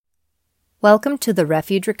Welcome to the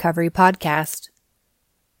Refuge Recovery Podcast.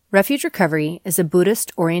 Refuge Recovery is a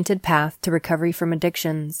Buddhist-oriented path to recovery from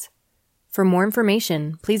addictions. For more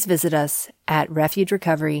information, please visit us at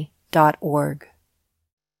refugerecovery.org.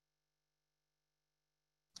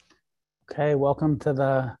 Okay, welcome to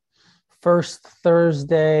the first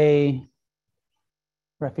Thursday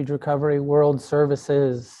Refuge Recovery World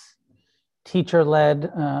Services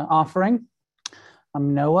teacher-led offering.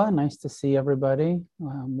 I'm Noah. Nice to see everybody.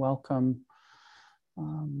 Welcome.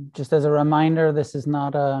 Just as a reminder, this is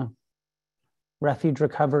not a Refuge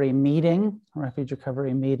Recovery meeting. Refuge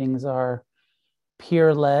Recovery meetings are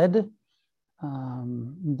peer-led.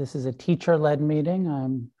 This is a teacher-led meeting.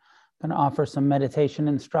 I'm going to offer some meditation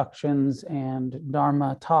instructions and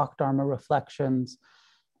Dharma talk, Dharma reflections,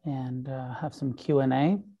 and have some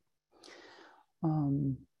Q&A.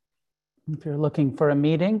 If you're looking for a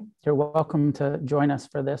meeting, you're welcome to join us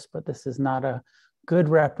for this, but this is not a good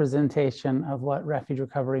representation of what Refuge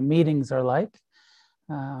Recovery meetings are like.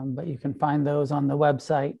 But you can find those on the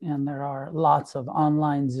website, and there are lots of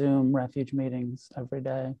online Zoom Refuge meetings every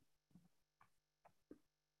day.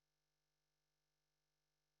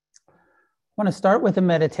 I want to start with a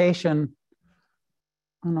meditation,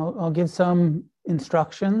 and I'll give some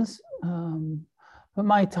instructions. But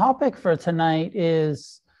my topic for tonight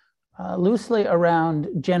is loosely around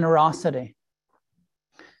generosity.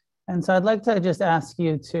 And so I'd like to just ask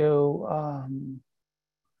you to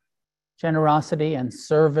generosity and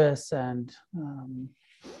service, and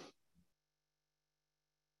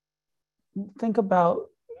think about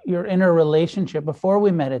your inner relationship before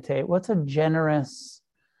we meditate. What's a generous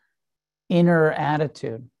inner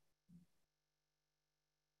attitude?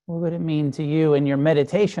 What would it mean to you in your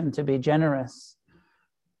meditation to be generous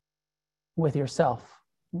with yourself,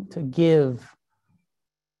 to give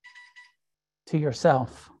to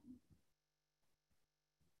yourself?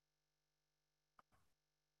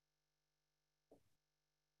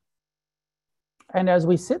 And as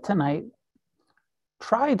we sit tonight,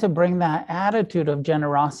 try to bring that attitude of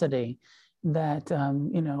generosity that,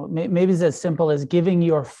 maybe it's as simple as giving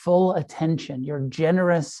your full attention, your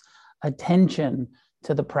generous attention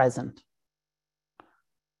to the present.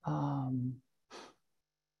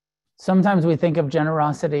 Sometimes we think of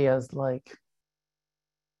generosity as like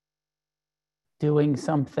doing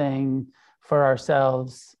something for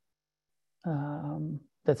ourselves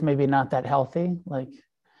that's maybe not that healthy. Like,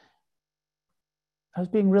 I was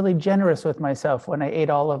being really generous with myself when I ate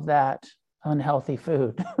all of that unhealthy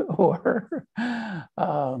food. Or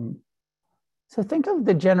so think of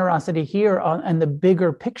the generosity here and the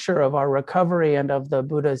bigger picture of our recovery and of the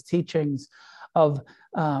Buddha's teachings of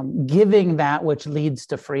giving that which leads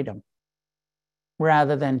to freedom,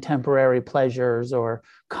 rather than temporary pleasures or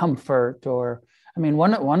comfort. Or,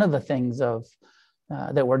 one of the things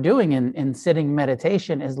that we're doing in sitting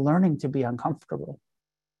meditation is learning to be uncomfortable.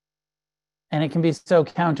 And it can be so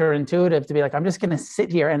counterintuitive to be like, I'm just going to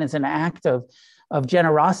sit here, and it's an act of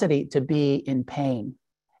generosity to be in pain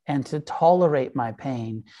and to tolerate my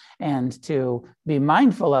pain and to be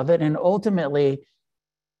mindful of it. And ultimately,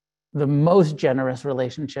 the most generous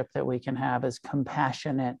relationship that we can have is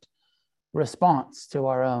compassionate response to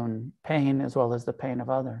our own pain as well as the pain of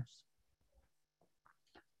others.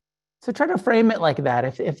 So try to frame it like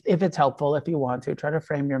that. If it's helpful, if you want to, try to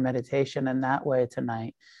frame your meditation in that way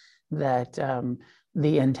tonight, that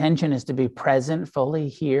the intention is to be present fully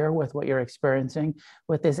here with what you're experiencing,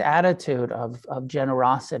 with this attitude of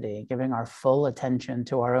generosity, giving our full attention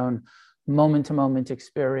to our own moment-to-moment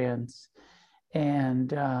experience,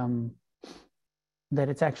 and that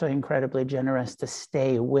it's actually incredibly generous to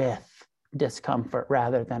stay with discomfort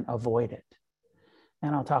rather than avoid it.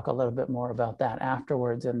 And I'll talk a little bit more about that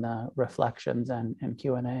afterwards in the reflections and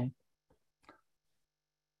Q&A.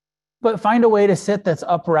 But find a way to sit that's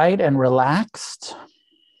upright and relaxed,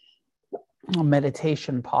 a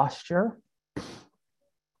meditation posture.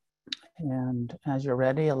 And as you're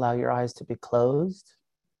ready, allow your eyes to be closed.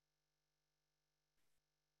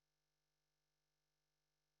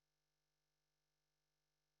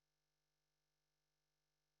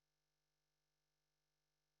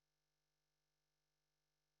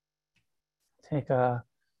 Take a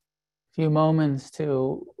few moments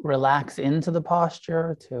to relax into the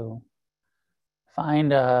posture, to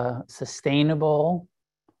find a sustainable,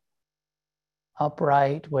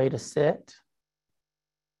 upright way to sit,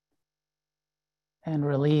 and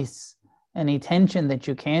release any tension that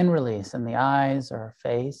you can release in the eyes or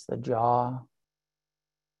face, the jaw,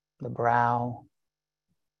 the brow.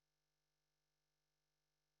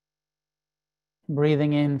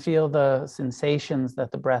 Breathing in, feel the sensations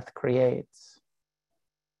that the breath creates.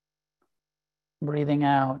 Breathing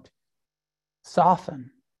out,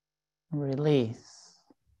 soften, release.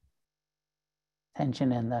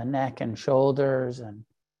 Tension in the neck and shoulders and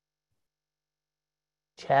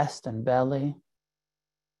chest and belly.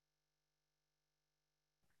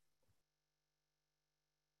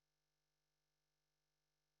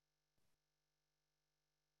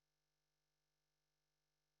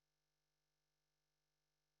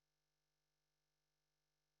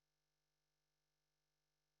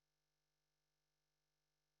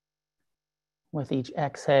 With each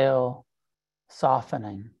exhale,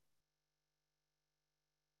 softening.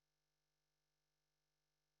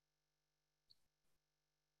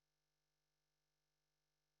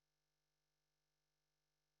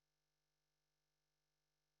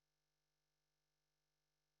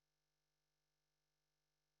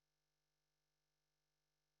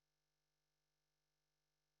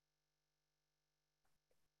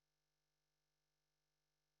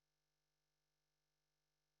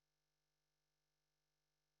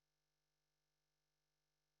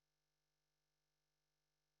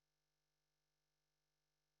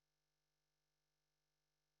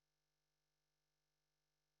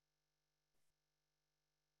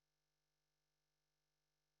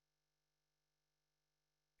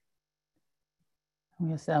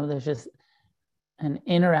 We establish just an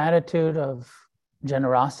inner attitude of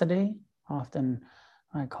generosity. Often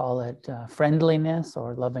I call it friendliness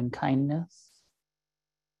or loving kindness.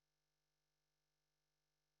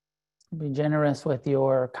 Be generous with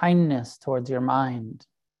your kindness towards your mind,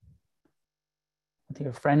 with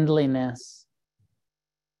your friendliness,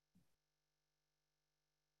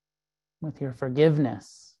 with your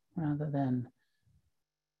forgiveness, rather than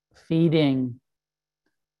feeding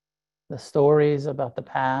the stories about the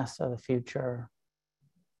past or the future.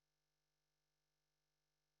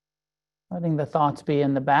 Letting the thoughts be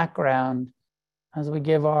in the background as we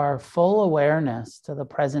give our full awareness to the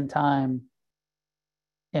present time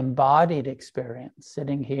embodied experience.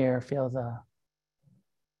 Sitting here, feel the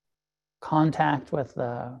contact with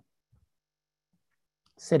the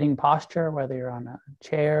sitting posture, whether you're on a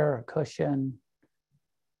chair, a cushion,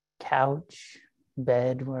 couch,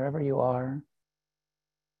 bed, wherever you are.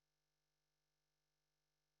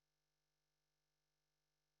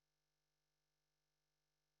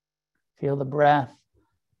 Feel the breath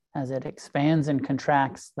as it expands and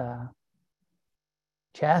contracts the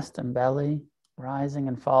chest and belly, rising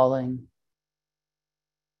and falling.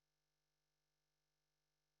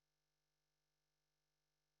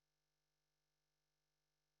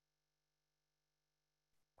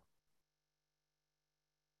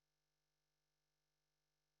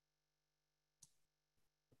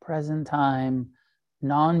 Present time,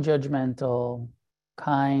 non-judgmental,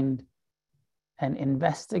 kind, and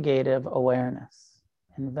investigative awareness.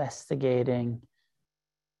 Investigating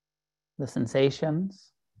the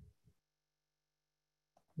sensations,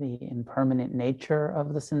 the impermanent nature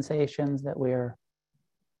of the sensations that we're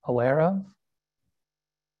aware of.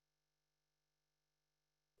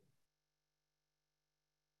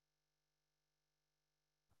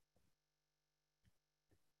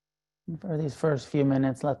 And for these first few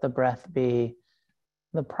minutes, let the breath be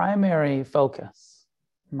the primary focus,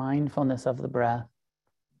 mindfulness of the breath,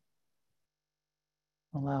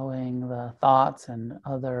 allowing the thoughts and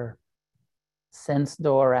other sense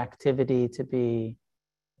door activity to be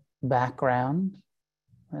background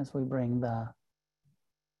as we bring the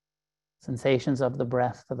sensations of the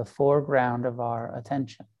breath to the foreground of our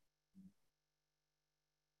attention.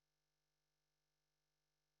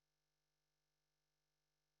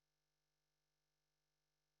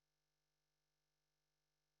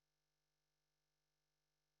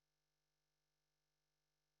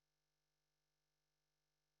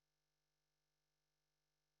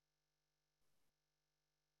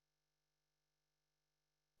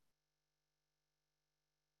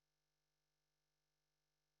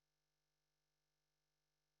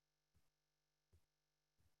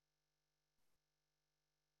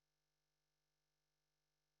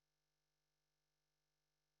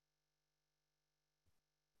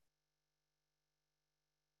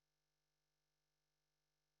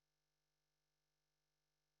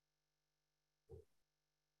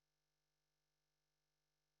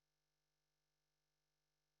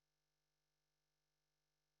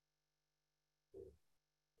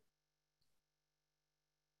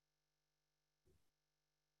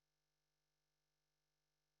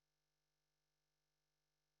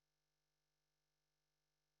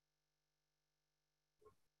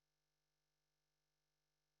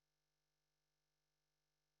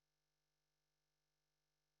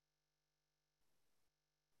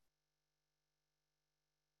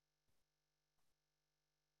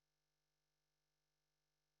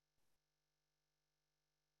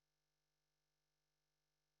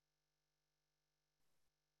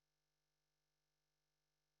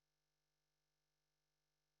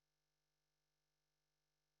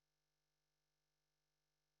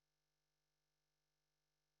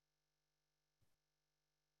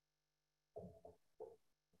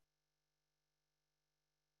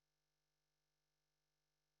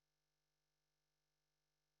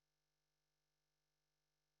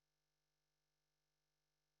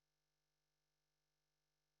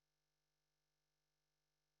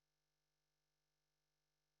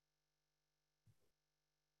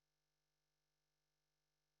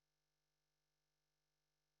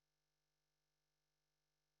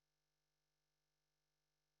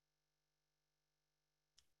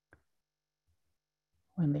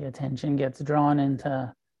 When the attention gets drawn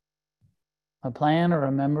into a plan or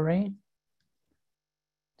a memory,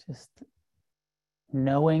 just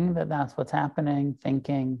knowing that that's what's happening,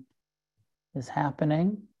 thinking is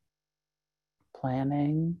happening,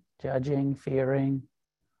 planning, judging, fearing,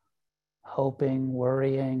 hoping,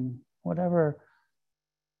 worrying, whatever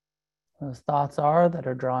those thoughts are that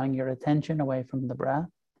are drawing your attention away from the breath.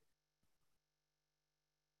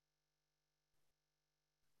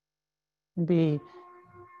 Be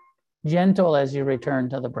gentle as you return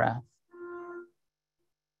to the breath.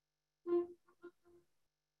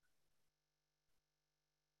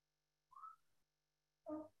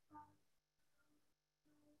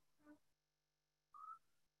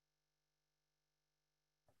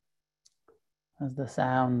 As the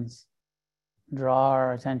sounds draw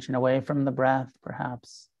our attention away from the breath,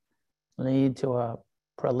 perhaps lead to a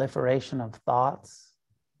proliferation of thoughts.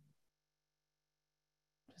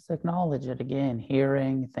 Just acknowledge it again,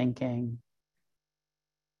 hearing, thinking.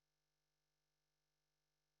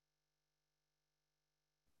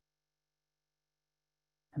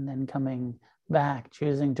 And then coming back,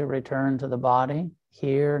 choosing to return to the body,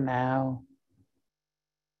 here, now.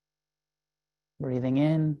 Breathing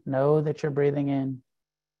in, know that you're breathing in.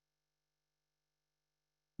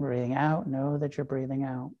 Breathing out, know that you're breathing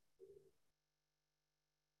out.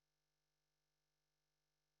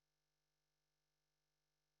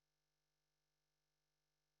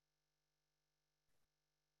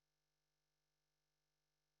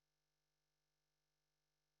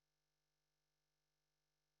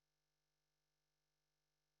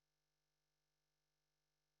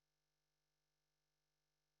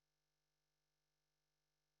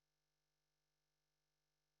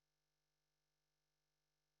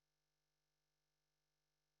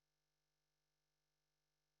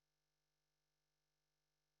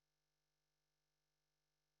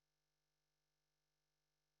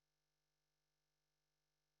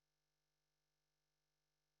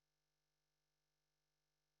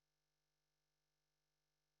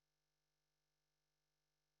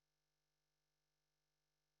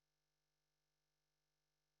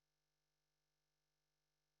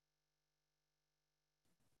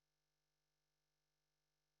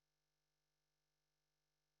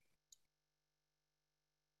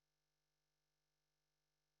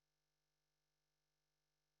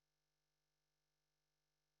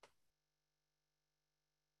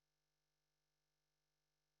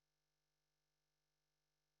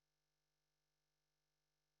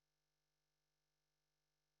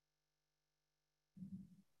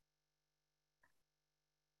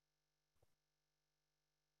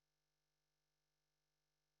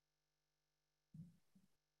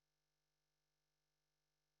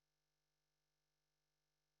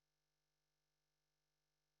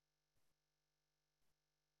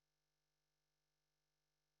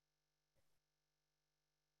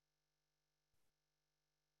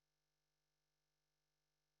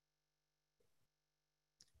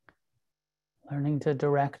 Learning to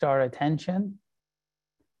direct our attention,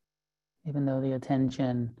 even though the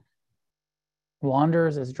attention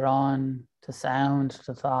wanders, is drawn to sound,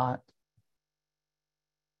 to thought.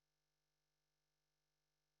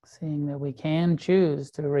 Seeing that we can choose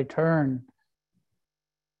to return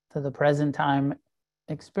to the present time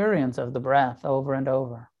experience of the breath over and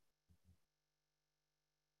over.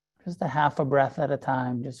 Just a half a breath at a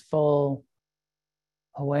time, just full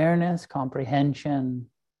awareness, comprehension,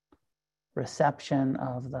 reception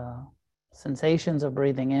of the sensations of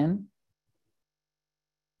breathing in.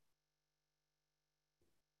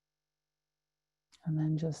 And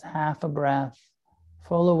then just half a breath,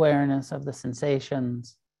 full awareness of the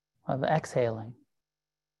sensations of exhaling.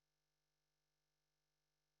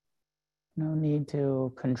 No need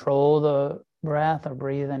to control the breath or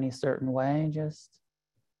breathe any certain way, just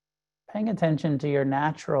paying attention to your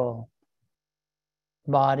natural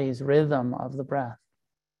body's rhythm of the breath.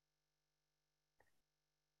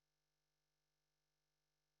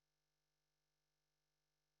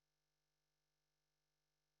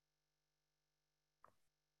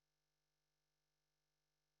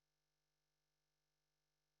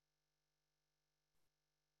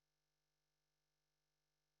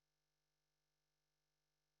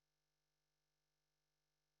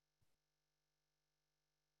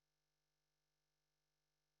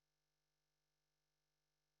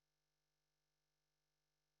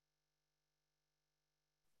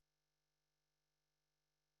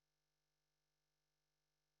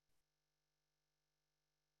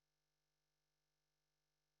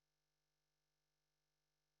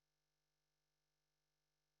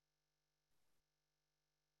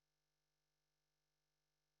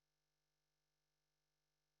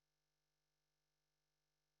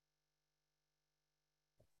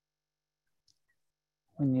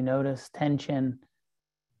 When you notice tension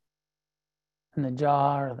in the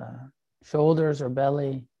jaw or the shoulders or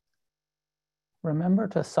belly, remember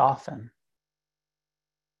to soften.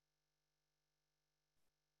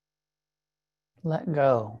 Let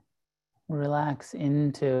go. Relax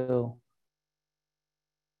into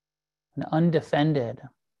an undefended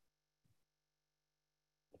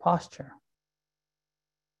posture.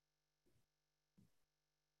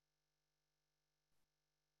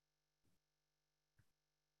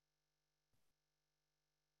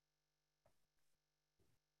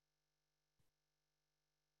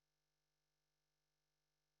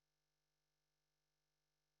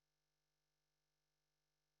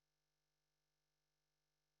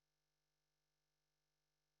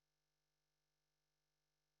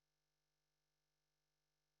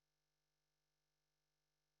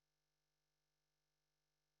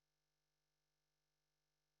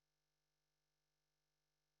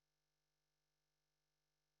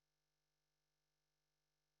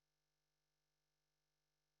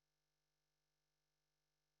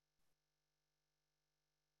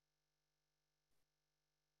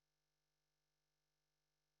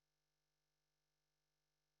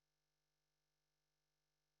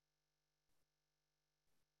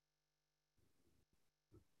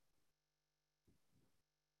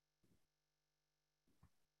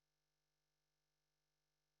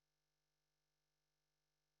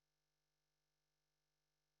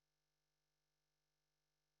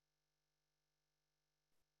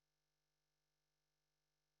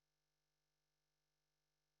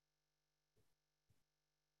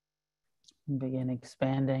 And begin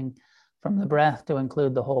expanding from the breath to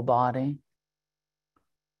include the whole body.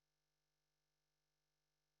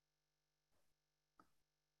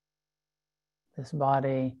 This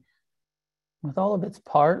body, with all of its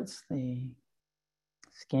parts, the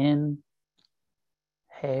skin,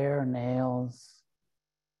 hair, nails,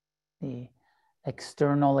 the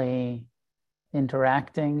externally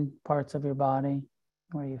interacting parts of your body,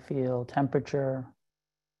 where you feel temperature,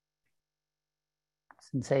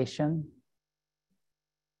 sensation,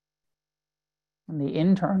 and the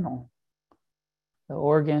internal, the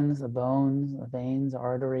organs, the bones, the veins,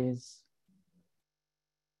 arteries.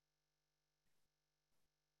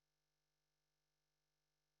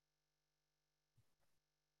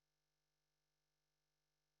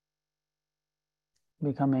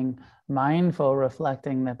 Becoming mindful,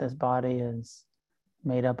 reflecting that this body is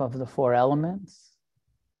made up of the 4 elements.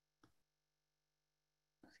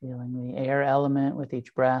 Feeling the air element with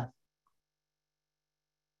each breath.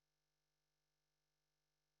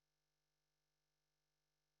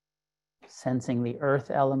 Sensing the earth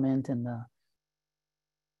element in the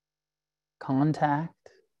contact.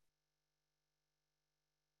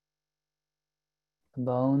 The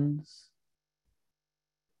bones.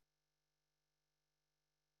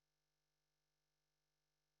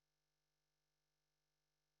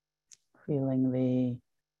 Feeling the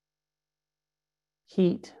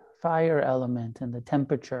heat, fire element and the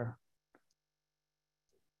temperature.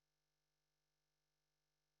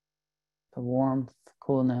 The warmth,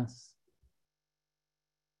 coolness.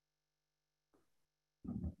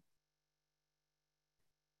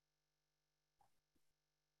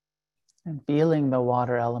 And feeling the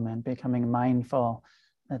water element, becoming mindful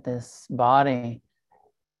that this body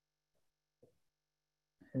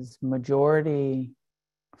is majority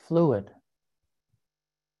fluid,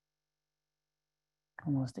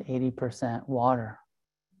 almost 80% water.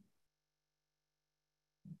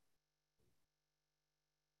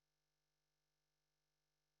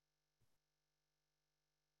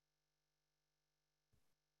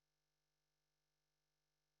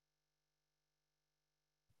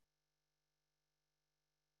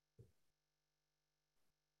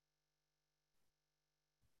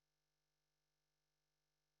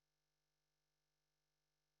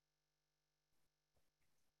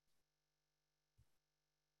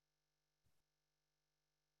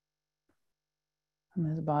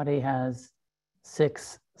 And this body has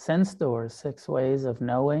 6 sense doors, 6 ways of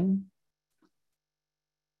knowing,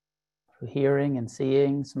 through hearing and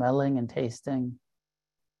seeing, smelling and tasting,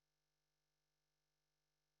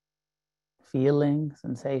 feeling,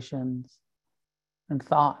 sensations, and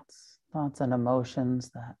thoughts and emotions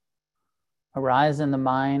that arise in the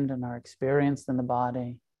mind and are experienced in the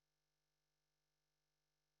body.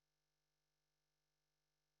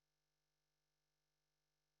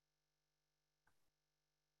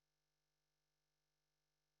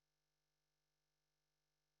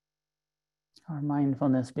 Our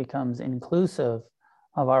mindfulness becomes inclusive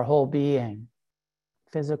of our whole being,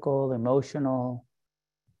 physical, emotional,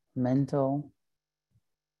 mental.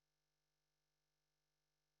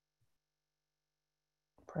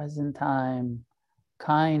 present time,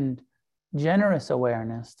 kind, generous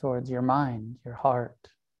awareness towards your mind, your heart,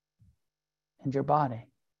 and your body.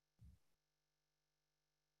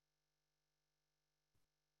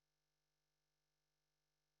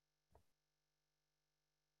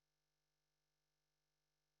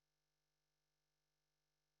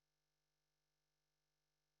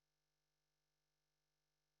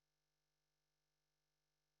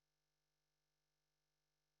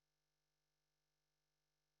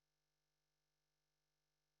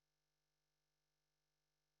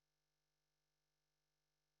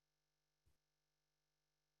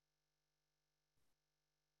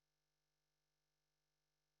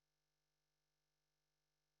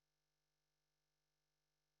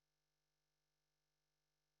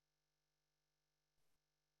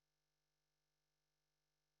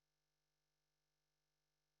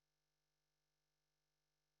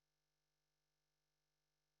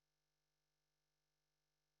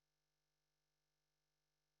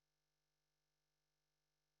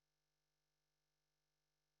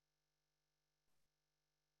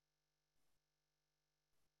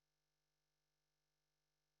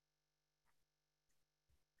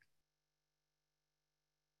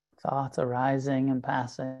 Thoughts arising and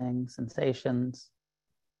passing, sensations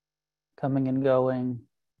coming and going,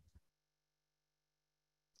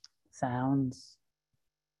 sounds.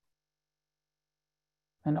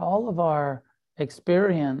 And all of our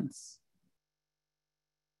experience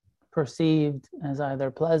perceived as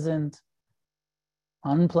either pleasant,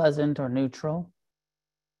 unpleasant, or neutral.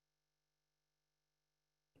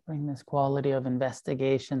 Bring this quality of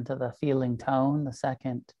investigation to the feeling tone, the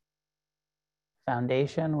second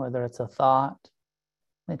foundation, whether it's a thought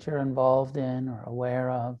that you're involved in or aware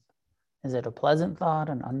of. Is it a pleasant thought,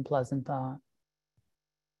 an unpleasant thought,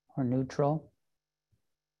 or neutral?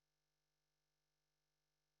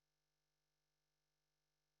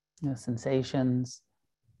 The sensations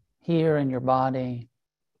here in your body,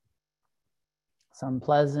 some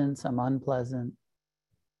pleasant, some unpleasant.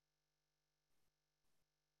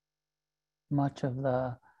 Much of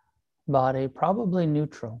the body probably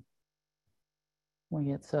neutral. We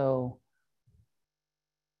get so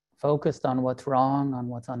focused on what's wrong, on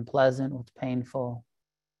what's unpleasant, what's painful.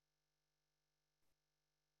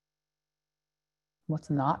 What's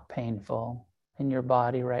not painful in your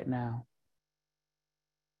body right now?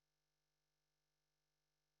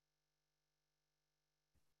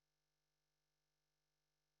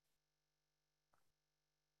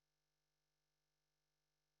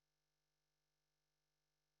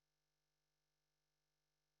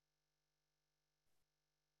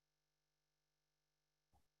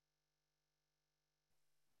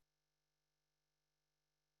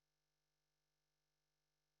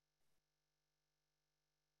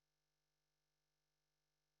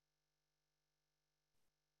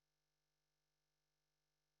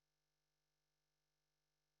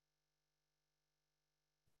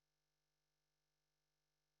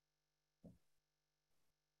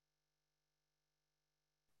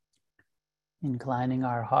 Inclining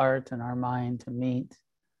our heart and our mind to meet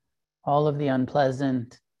all of the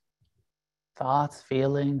unpleasant thoughts,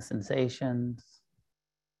 feelings, sensations,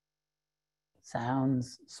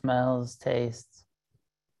 sounds, smells, tastes,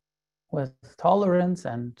 with tolerance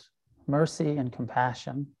and mercy and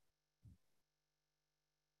compassion.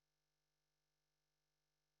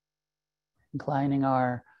 Inclining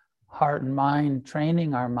our heart and mind,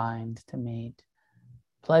 training our mind to meet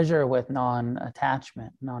pleasure with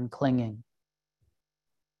non-attachment, non-clinging.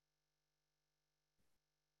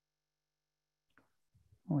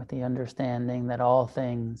 With the understanding that all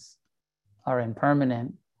things are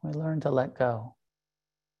impermanent, we learn to let go.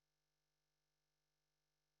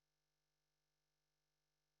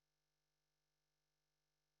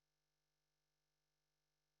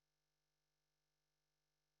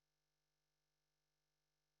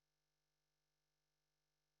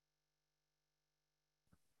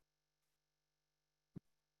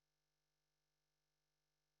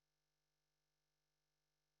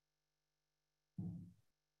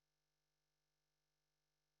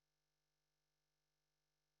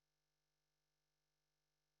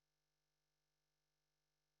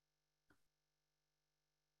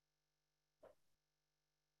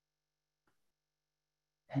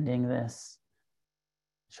 Ending this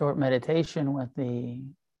short meditation with the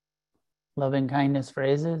loving kindness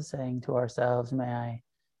phrases, saying to ourselves, may I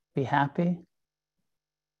be happy,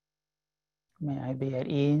 may I be at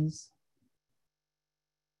ease,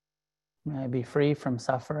 may I be free from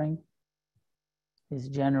suffering. These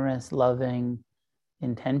generous, loving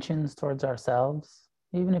intentions towards ourselves,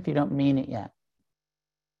 even if you don't mean it yet.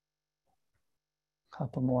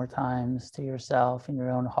 couple more times to yourself in your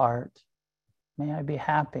own heart. May I be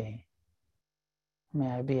happy. May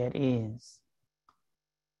I be at ease.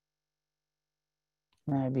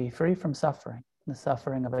 May I be free from suffering, the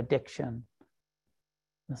suffering of addiction,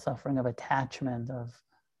 the suffering of attachment, of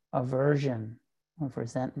aversion, of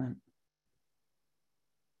resentment.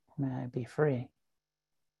 May I be free.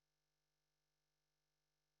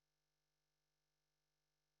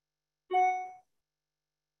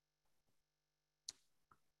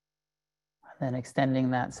 Then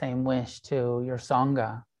extending that same wish to your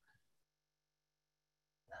Sangha,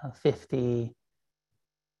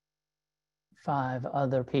 55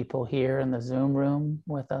 other people here in the Zoom room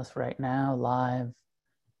with us right now, live,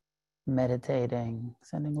 meditating,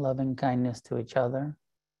 sending loving kindness to each other.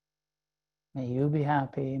 May you be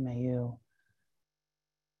happy. May you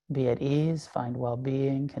be at ease, find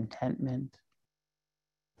well-being, contentment.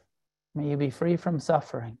 May you be free from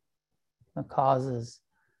suffering, the causes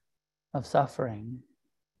of suffering.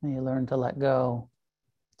 May you learn to let go,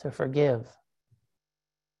 to forgive.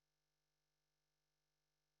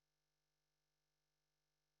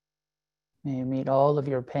 May you meet all of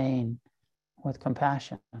your pain with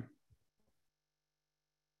compassion.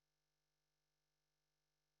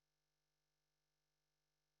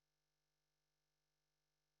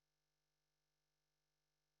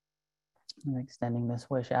 And extending this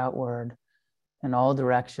wish outward in all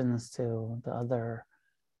directions to the other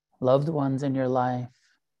loved ones in your life,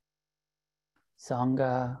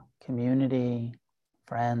 Sangha, community,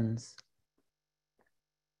 friends.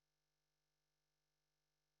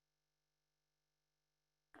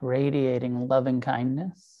 Radiating loving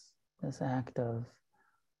kindness, this act of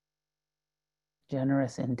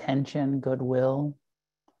generous intention, goodwill.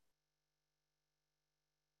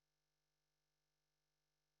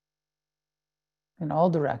 In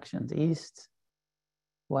all directions, east,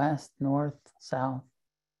 west, north, south.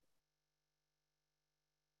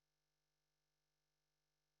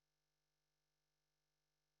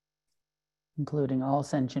 Including all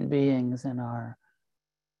sentient beings in our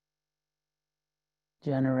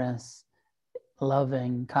generous,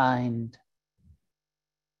 loving, kind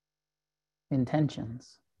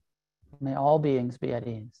intentions. May all beings be at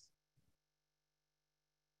ease.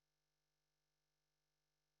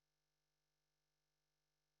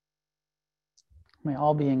 May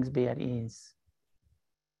all beings be at ease.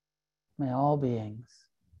 May all beings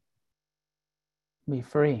be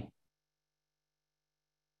free.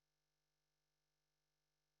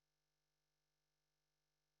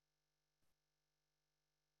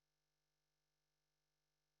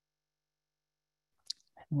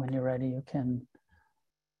 And when you're ready, you can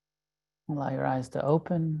allow your eyes to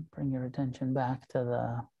open, bring your attention back to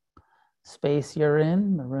the space you're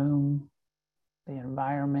in, the room, the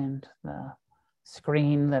environment, the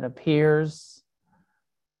screen that appears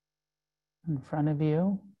in front of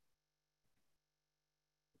you.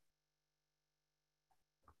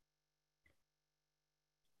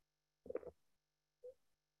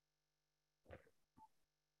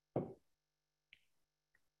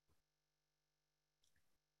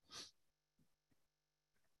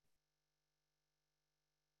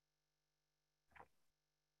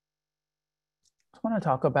 I want to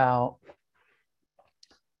talk about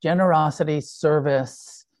generosity,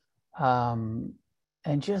 service, and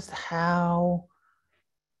just how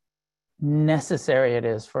necessary it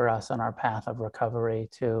is for us on our path of recovery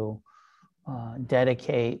to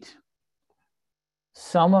dedicate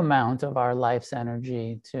some amount of our life's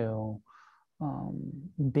energy to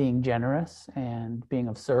being generous and being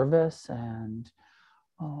of service and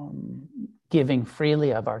giving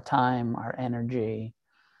freely of our time, our energy,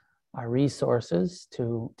 our resources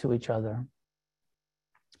to each other.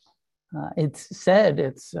 It's said,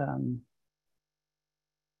 it's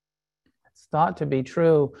thought to be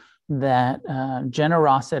true that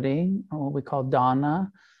generosity, what we call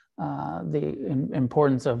dana, the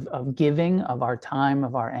importance of giving of our time,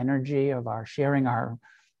 of our energy, of our sharing our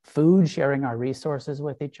food, sharing our resources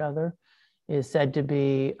with each other, is said to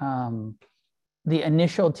be the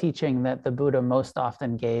initial teaching that the Buddha most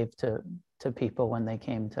often gave to people when they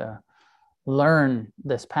came to learn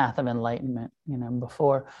this path of enlightenment.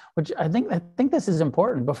 Before, which I think this is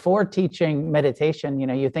important. Before teaching meditation,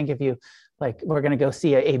 you think if you we're going to go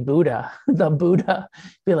see a Buddha, the Buddha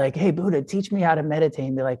be like, hey, Buddha, teach me how to meditate.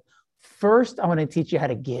 And be like, first, I want to teach you how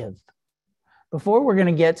to give. Before we're going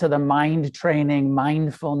to get to the mind training,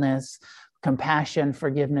 mindfulness, compassion,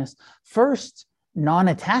 forgiveness, first,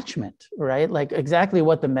 non-attachment, right? Like exactly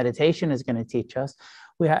what the meditation is going to teach us.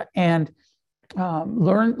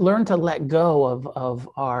 Learn to let go of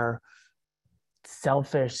our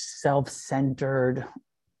selfish, self-centered,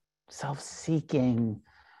 self-seeking,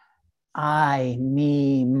 I,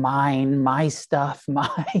 me, mine, my stuff,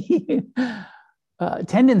 my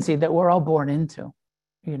tendency that we're all born into,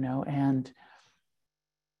 and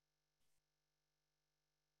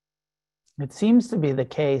it seems to be the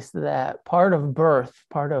case that part of birth,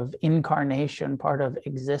 part of incarnation, part of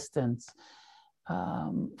existence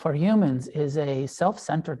for humans is a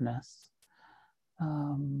self-centeredness.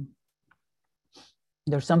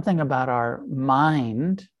 There's something about our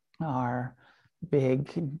mind, our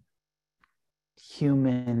big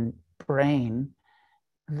human brain,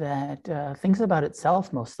 that thinks about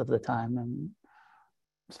itself most of the time. And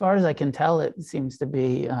as far as I can tell, it seems to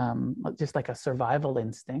be just like a survival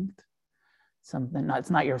instinct.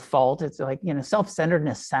 It's not your fault. It's like,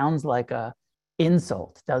 self-centeredness sounds like a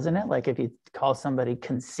insult, doesn't it? Like if you call somebody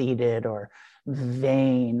conceited or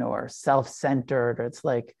vain or self-centered, or it's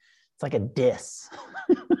like a diss.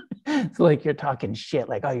 It's like you're talking shit,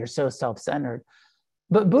 like, oh, you're so self-centered.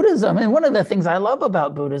 But Buddhism, and one of the things I love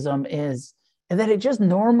about Buddhism is that it just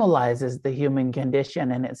normalizes the human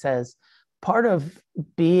condition. And it says part of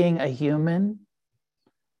being a human,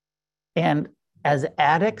 and as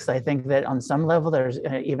addicts, I think that on some level there's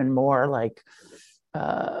even more like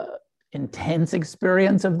intense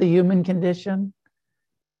experience of the human condition.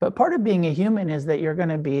 But part of being a human is that you're going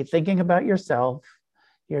to be thinking about yourself.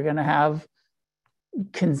 You're going to have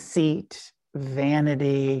conceit,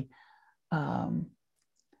 vanity, and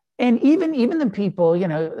even the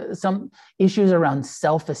people, some issues around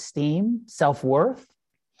self-esteem, self-worth.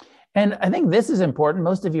 And I think this is important.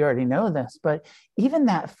 Most of you already know this, but even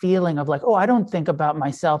that feeling of like, oh, I don't think about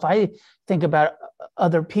myself. I think about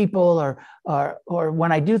other people, or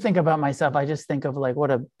when I do think about myself, I just think of like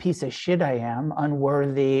what a piece of shit I am,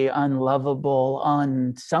 unworthy, unlovable,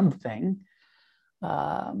 something.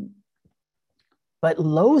 But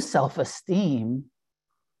low self-esteem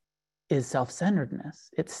is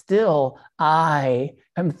self-centeredness. It's still, I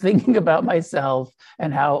am thinking about myself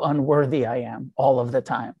and how unworthy I am all of the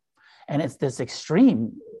time. And it's this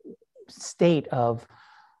extreme state of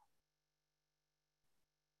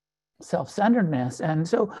self-centeredness. And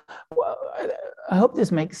so I hope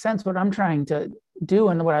this makes sense. What I'm trying to do,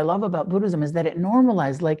 and what I love about Buddhism, is that it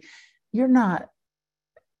normalized, like, there's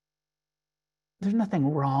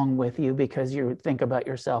nothing wrong with you because you think about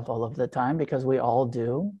yourself all of the time, because we all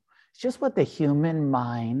do. It's just what the human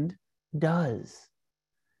mind does.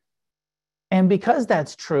 And because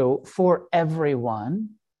that's true for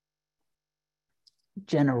everyone,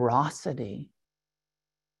 generosity,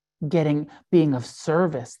 being of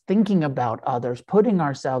service, thinking about others, putting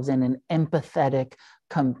ourselves in an empathetic,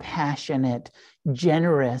 compassionate,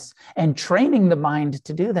 generous, and training the mind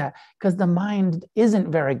to do that, because the mind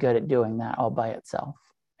isn't very good at doing that all by itself.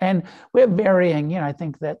 And we have varying, I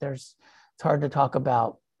think that it's hard to talk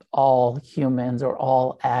about all humans or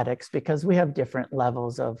all addicts, because we have different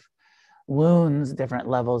levels of wounds, different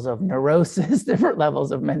levels of neurosis, different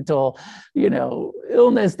levels of mental,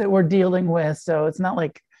 illness that we're dealing with. So it's not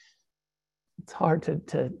like, it's hard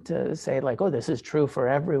to say like, oh, this is true for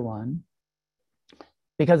everyone,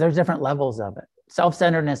 because there's different levels of it.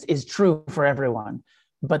 Self-centeredness is true for everyone,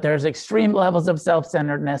 but there's extreme levels of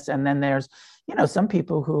self-centeredness. And then there's, some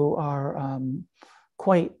people who are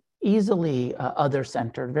quite easily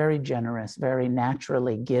other-centered, very generous, very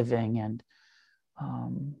naturally giving. And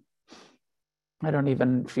I don't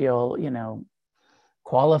even feel,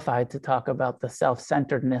 qualified to talk about the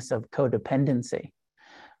self-centeredness of codependency.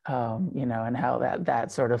 And how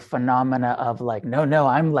that sort of phenomena of like, no,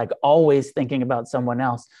 I'm like always thinking about someone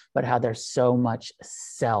else, but how there's so much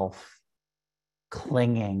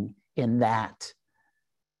self-clinging in that,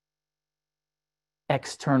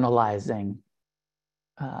 externalizing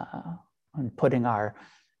and putting our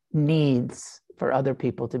needs for other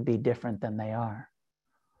people to be different than they are.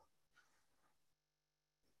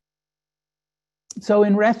 So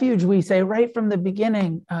in Refuge, we say right from the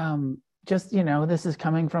beginning, this is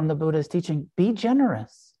coming from the Buddha's teaching, be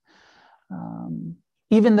generous.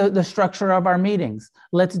 Even the structure of our meetings,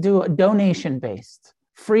 let's do a donation-based,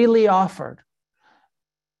 freely offered.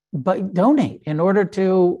 But donate in order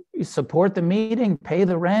to support the meeting, pay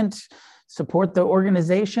the rent, support the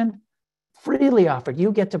organization, freely offered.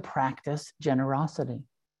 You get to practice generosity.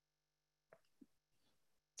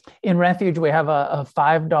 In Refuge, we have a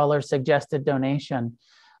 $5 suggested donation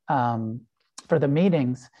for the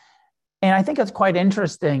meetings. And I think it's quite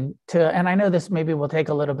interesting and I know this maybe will take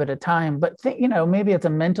a little bit of time, but maybe it's a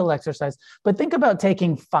mental exercise, but think about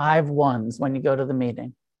taking 5 ones when you go to the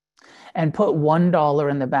meeting and put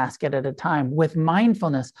 $1 in the basket at a time with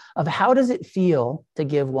mindfulness of how does it feel to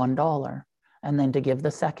give $1? and then to give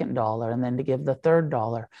the second dollar, and then to give the third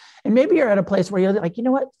dollar. And maybe you're at a place where you're like, you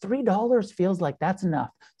know what, $3 feels like that's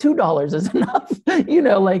enough. $2 is enough,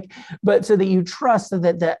 but so that you trust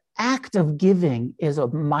that the act of giving is a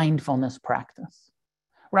mindfulness practice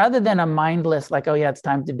rather than a mindless, like, oh yeah, it's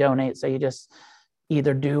time to donate. So you just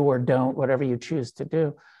either do or don't, whatever you choose to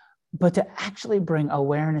do, but to actually bring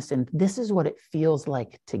awareness in, this is what it feels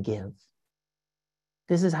like to give.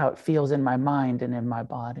 This is how it feels in my mind and in my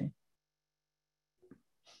body.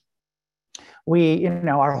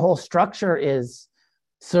 Our whole structure is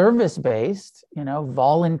service-based,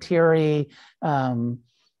 voluntary,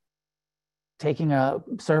 taking a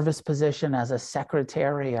service position as a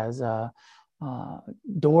secretary, as a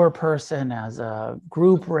door person, as a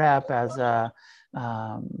group rep, as a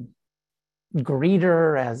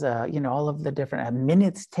greeter, as all of the different, a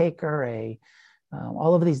minutes taker,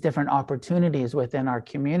 all of these different opportunities within our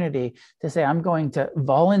community to say, I'm going to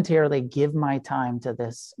voluntarily give my time to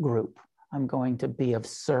this group. I'm going to be of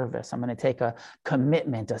service. I'm going to take a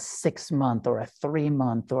commitment, a 6-month or a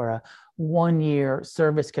 3-month or a 1-year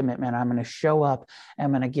service commitment. I'm going to show up.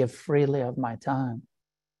 I'm going to give freely of my time.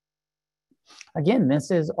 Again, this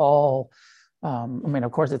is all,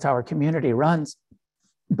 of course, it's how our community runs,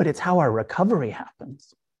 but it's how our recovery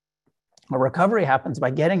happens. Our recovery happens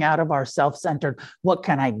by getting out of our self-centered, what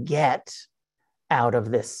can I get out of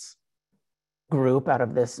this group, out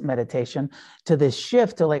of this meditation, to this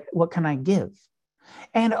shift to like, what can I give?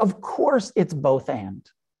 And of course, it's both and.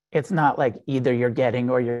 It's not like either you're getting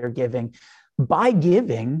or you're giving. By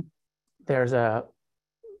giving, there's a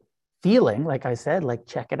feeling, like I said, like,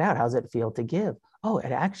 check it out. How's it feel to give? Oh,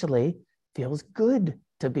 it actually feels good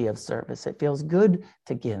to be of service. It feels good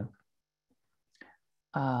to give.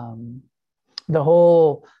 The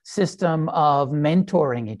whole system of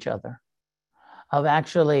mentoring each other, of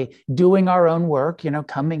actually doing our own work,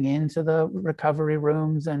 coming into the recovery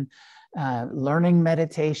rooms and learning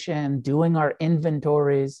meditation, doing our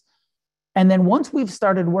inventories. And then once we've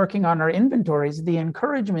started working on our inventories, the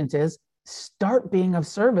encouragement is start being of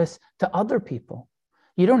service to other people.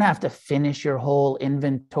 You don't have to finish your whole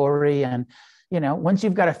inventory. And, once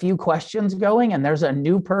you've got a few questions going and there's a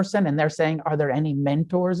new person and they're saying, are there any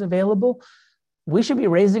mentors available? We should be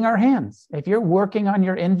raising our hands. If you're working on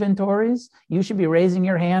your inventories, you should be raising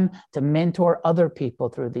your hand to mentor other people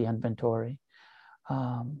through the inventory.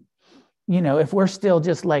 If we're still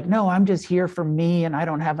just like, no, I'm just here for me and I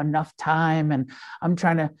don't have enough time and I'm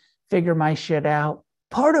trying to figure my shit out.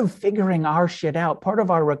 Part of figuring our shit out, part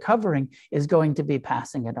of our recovering is going to be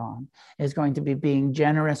passing it on, is going to be being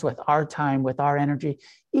generous with our time, with our energy.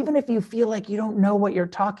 Even if you feel like you don't know what you're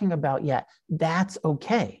talking about yet, that's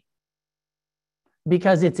okay.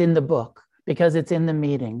 Because it's in the book, because it's in the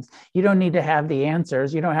meetings. You don't need to have the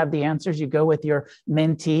answers. You don't have the answers. You go with your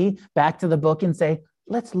mentee back to the book and say,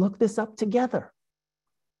 let's look this up together.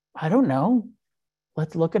 I don't know.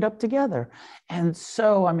 Let's look it up together. And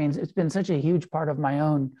so, it's been such a huge part of my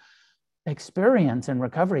own experience in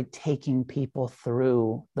recovery, taking people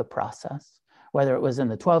through the process, whether it was in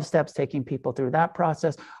the 12 steps, taking people through that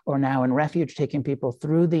process, or now in Refuge, taking people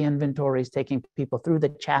through the inventories, taking people through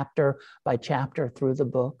the chapter by chapter through the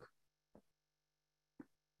book.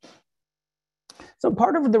 So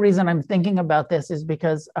part of the reason I'm thinking about this is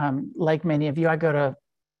because, like many of you, I go to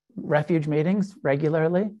Refuge meetings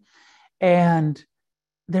regularly, and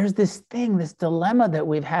there's this dilemma that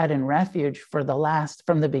we've had in Refuge from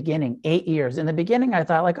the beginning, 8 years. In the beginning, I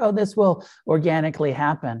thought like, oh, this will organically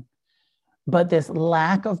happen. But this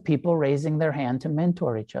lack of people raising their hand to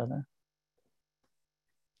mentor each other.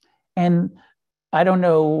 And I don't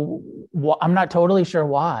know, I'm not totally sure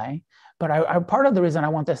why, but I part of the reason I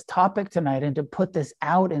want this topic tonight and to put this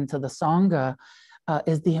out into the Sangha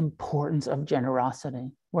is the importance of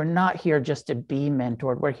generosity. We're not here just to be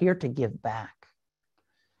mentored, we're here to give back.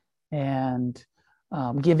 And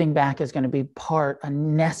giving back is going to be a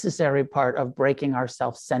necessary part of breaking our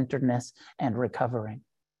self-centeredness and recovering.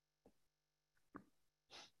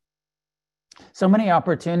 So many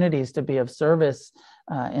opportunities to be of service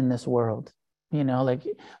in this world.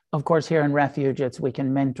 Of course, here in Refuge, we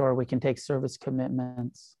can mentor, we can take service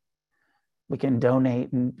commitments, we can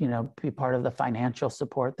donate and, be part of the financial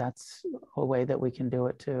support. That's a way that we can do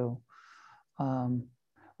it too.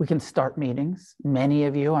 We can start meetings. Many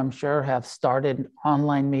of you, I'm sure, have started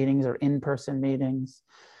online meetings or in-person meetings.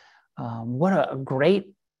 What a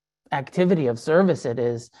great activity of service it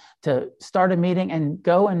is to start a meeting and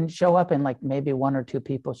go and show up and like maybe 1 or 2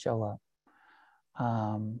 people show up.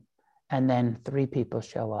 and then 3 people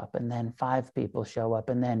show up, and then 5 people show up,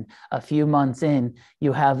 and then a few months in,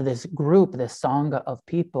 you have this group, this sangha of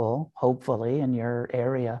people, hopefully in your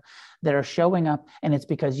area, that are showing up, and it's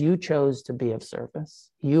because you chose to be of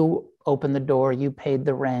service. You opened the door, you paid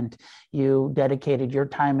the rent, you dedicated your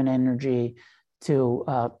time and energy to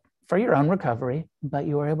for your own recovery, but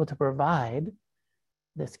you were able to provide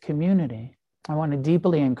this community. I want to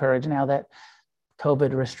deeply encourage, now that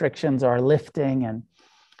COVID restrictions are lifting, and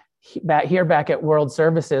back at World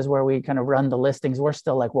Services, where we kind of run the listings, we're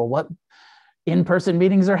still like, well, what in-person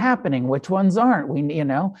meetings are happening? Which ones aren't? We,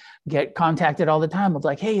 get contacted all the time of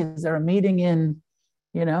like, hey, is there a meeting in,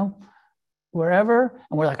 wherever?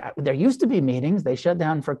 And we're like, there used to be meetings. They shut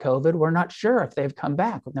down for COVID. We're not sure if they've come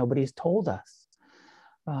back. Nobody's told us.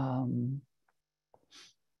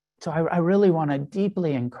 So I really want to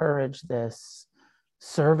deeply encourage this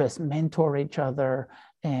service, mentor each other,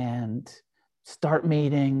 and start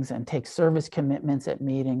meetings and take service commitments at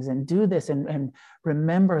meetings, and do this and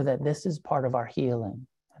remember that this is part of our healing.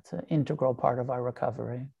 It's an integral part of our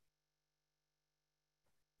recovery.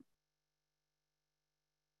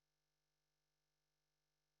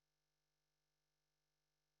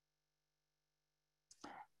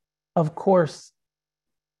 Of course,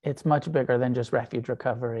 it's much bigger than just refuge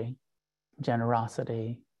recovery.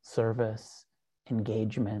 Generosity, service,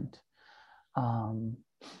 engagement.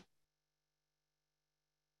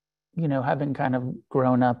 Having kind of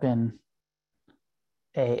grown up in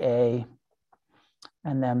AA,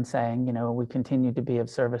 and them saying, we continue to be of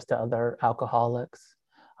service to other alcoholics,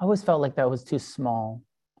 I always felt like that was too small.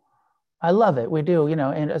 I love it. We do,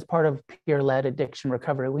 and as part of peer-led addiction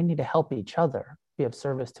recovery, we need to help each other, be of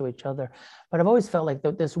service to each other. But I've always felt like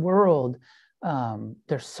this world,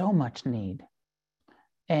 there's so much need.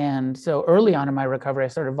 And so early on in my recovery, I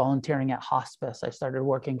started volunteering at hospice. I started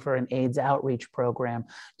working for an AIDS outreach program,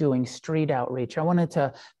 doing street outreach. I wanted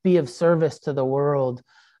to be of service to the world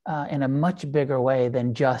in a much bigger way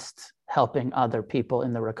than just helping other people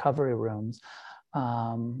in the recovery rooms.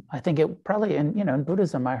 I think it probably, in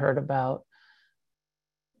Buddhism, I heard about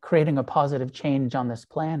creating a positive change on this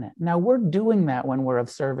planet. Now, we're doing that when we're of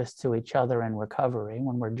service to each other in recovery,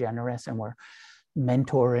 when we're generous and we're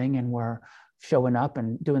mentoring and we're showing up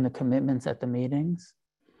and doing the commitments at the meetings.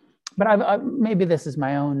 But maybe this is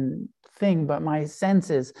my own thing, but my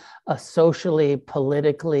sense is a socially,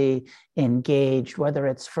 politically engaged, whether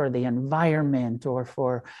it's for the environment or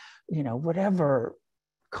for, whatever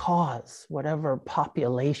cause, whatever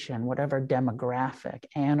population, whatever demographic,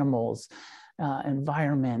 animals,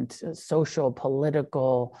 environment, social,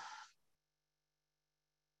 political,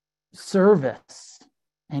 service,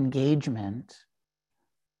 engagement,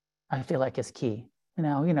 I feel like is key.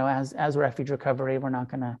 As refuge recovery, we're not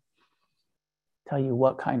going to tell you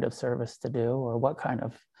what kind of service to do or what kind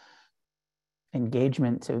of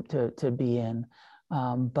engagement to be in,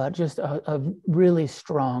 but just a really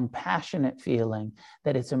strong, passionate feeling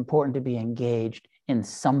that it's important to be engaged in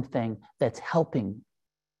something that's helping,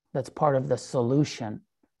 that's part of the solution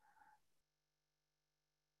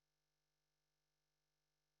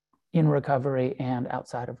in recovery and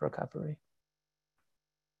outside of recovery.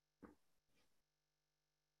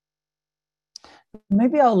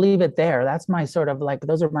 Maybe I'll leave it there. That's my sort of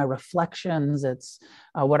those are my reflections. It's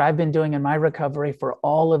what I've been doing in my recovery for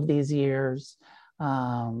all of these years.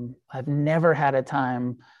 I've never had a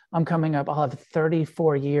time. I'm coming up, I'll have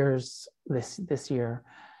 34 years this year.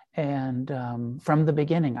 And from the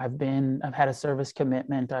beginning, I've had a service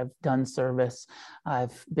commitment. I've done service.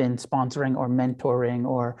 I've been sponsoring or mentoring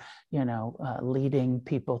or, leading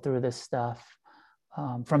people through this stuff.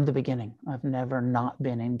 From the beginning, I've never not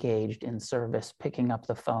been engaged in service, picking up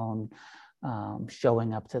the phone,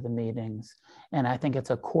 showing up to the meetings. And I think it's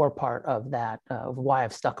a core part of that, of why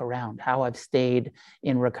I've stuck around, how I've stayed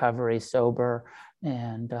in recovery sober.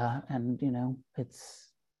 And it's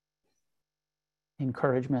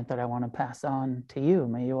encouragement that I want to pass on to you.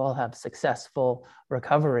 May you all have successful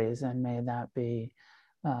recoveries, and may that be,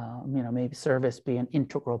 maybe service be an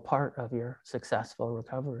integral part of your successful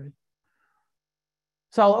recovery.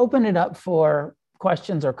 So I'll open it up for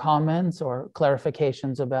questions or comments or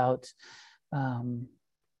clarifications about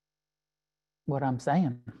what I'm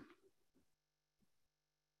saying.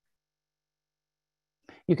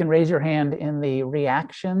 You can raise your hand in the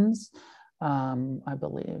reactions. I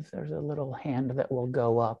believe there's a little hand that will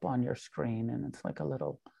go up on your screen, and it's like a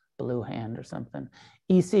little blue hand or something.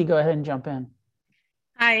 EC, go ahead and jump in.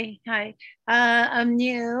 Hi. I'm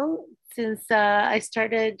new since I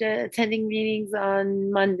started attending meetings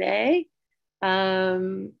on Monday.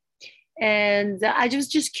 And I was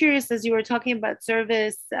just curious, as you were talking about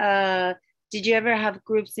service, did you ever have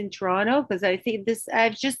groups in Toronto? Because I think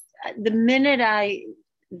I've just, the minute I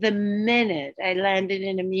landed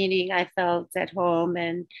in a meeting, I felt at home,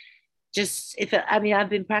 and just, I've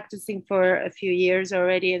been practicing for a few years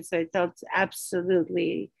already. And so it felt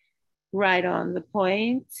absolutely right on the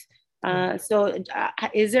point.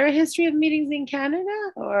 Is there a history of meetings in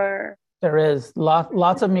Canada, or? There is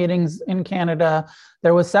lots of meetings in Canada.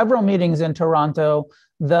 There was several meetings in Toronto.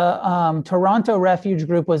 The Toronto Refuge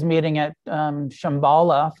Group was meeting at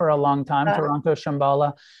Shambhala for a long time, Toronto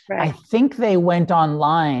Shambhala. Right. I think they went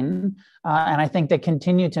online, and I think they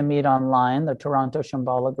continue to meet online, the Toronto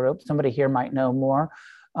Shambhala Group. Somebody here might know more,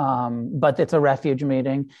 but it's a refuge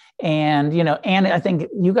meeting. And, and I think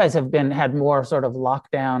you guys have had more sort of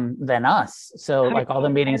lockdown than us. So like all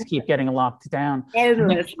the meetings keep getting locked down.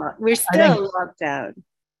 We're still locked down.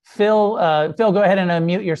 Phil, go ahead and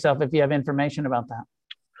unmute yourself if you have information about that.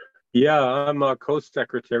 Yeah, I'm a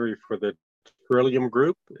co-secretary for the Trillium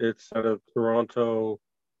Group. It's out of Toronto,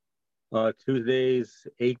 Tuesdays,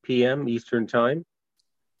 8 p.m. Eastern Time.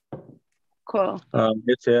 Cool.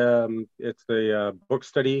 It's a book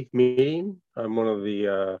study meeting. I'm one of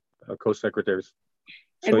the co-secretaries.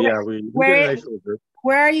 So we get a nice little group.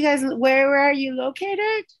 Where are you guys? Where are you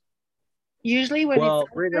located? Usually when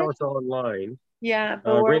right now it's online. Yeah.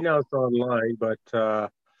 Right now it's online, but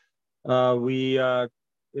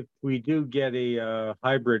if we do get a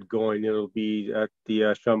hybrid going, it'll be at the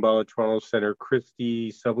Shambhala Toronto Centre Christie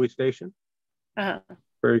subway station.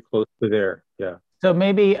 Very close to there. Yeah. So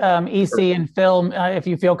maybe EC and Phil, if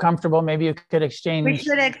you feel comfortable, maybe you could exchange. We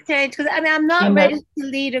should exchange, because I'm not ready to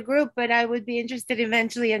lead a group, but I would be interested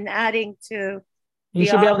eventually in adding to. You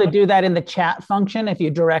should be able to do that in the chat function if you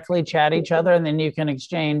directly chat each other, and then you can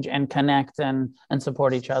exchange and connect and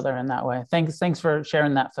support each other in that way. Thanks for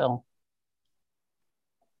sharing that, Phil.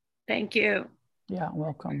 Thank you. Yeah,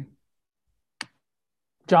 welcome.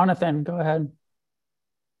 Jonathan, go ahead.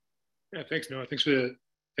 Yeah, thanks, Noah. Thanks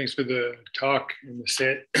for the talk and the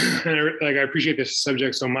sit. I appreciate this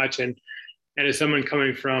subject so much. And as someone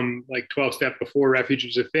coming from like 12 step before refuge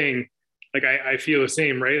was a thing, like I feel the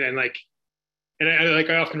same, right? And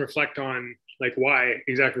I often reflect on like why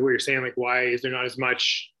exactly what you're saying, like why is there not as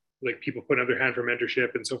much like people putting up their hand for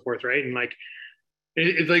mentorship and so forth, right? And like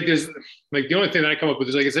it's like there's like the only thing that I come up with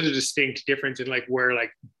is like it's such a distinct difference in like where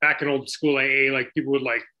like back in old school AA, like people would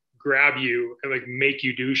like grab you and like make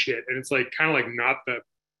you do shit, and it's like kind of like not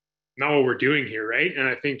what we're doing here, right? And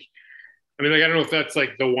I think, I don't know if that's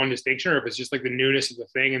like the one distinction or if it's just like the newness of the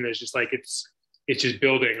thing, and there's just like it's just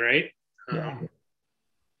building, right? Yeah.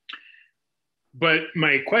 But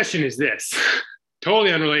my question is this,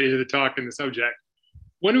 totally unrelated to the talk and the subject.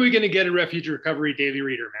 When are we going to get a Refuge Recovery daily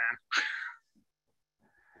reader,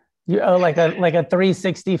 man? Like a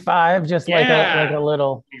 365, just like a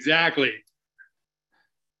little. Exactly.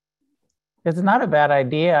 It's not a bad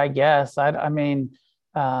idea, I guess. Those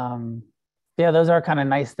are kind of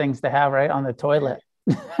nice things to have, right, on the toilet.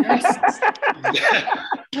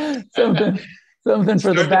 something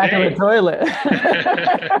for the back of the toilet.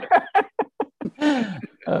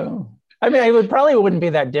 It wouldn't be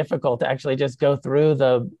that difficult to actually just go through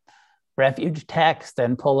the refuge text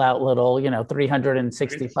and pull out little,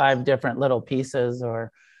 365 different little pieces,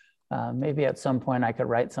 or maybe at some point I could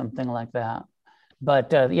write something like that.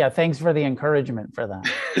 But thanks for the encouragement for that.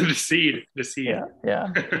 The seed.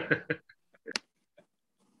 Yeah.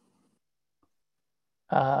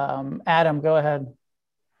 Adam, go ahead.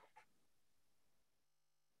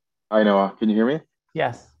 Hi, Noah. Can you hear me?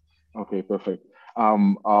 Yes. Okay, perfect.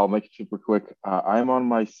 I'll make it super quick. I'm on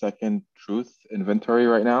my second truth inventory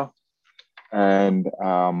right now. And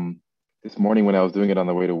this morning when I was doing it on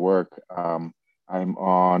the way to work, I'm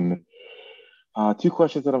on two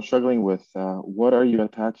questions that I'm struggling with. What are you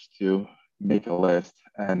attached to? Make a list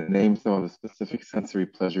and name some of the specific sensory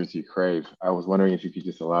pleasures you crave. I was wondering if you could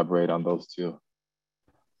just elaborate on those two.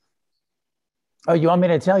 Oh, you want me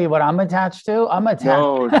to tell you what I'm attached to? I'm attached.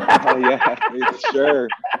 No, yeah, sure.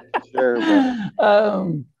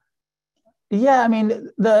 But...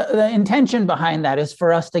 the intention behind that is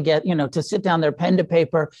for us to get, to sit down there, pen to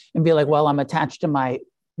paper, and be like, well, I'm attached to my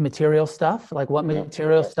material stuff. Like, what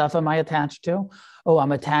material stuff am I attached to? Oh,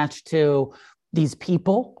 I'm attached to these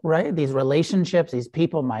people, right? These relationships, these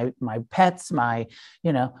people, my pets, I'm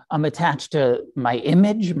attached to my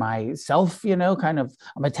image, myself,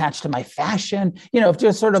 I'm attached to my fashion,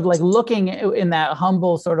 just sort of like looking in that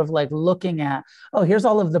humble sort of like looking at, oh, here's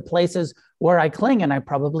all of the places where I cling and I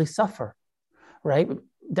probably suffer, right?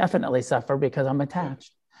 Definitely suffer because I'm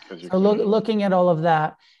attached. So looking at all of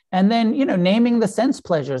that. And then, naming the sense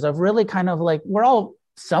pleasures of really kind of like, we're all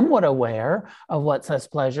somewhat aware of what such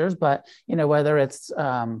pleasures, but, whether it's,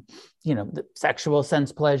 the sexual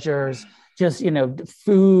sense pleasures, just,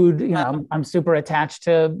 food, I'm super attached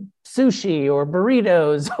to sushi or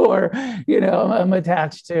burritos, or, I'm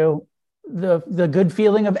attached to the good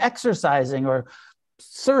feeling of exercising or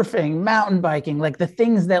surfing, mountain biking, like the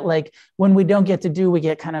things that, like, when we don't get to do, we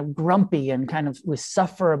get kind of grumpy and kind of, we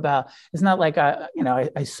suffer about. It's not like I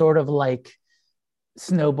sort of like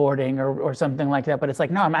snowboarding or something like that, but it's like,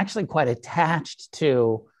 no, I'm actually quite attached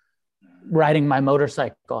to riding my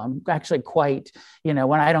motorcycle. I'm actually quite, when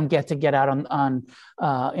I don't get to get out on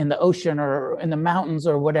in the ocean or in the mountains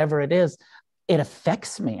or whatever it is, it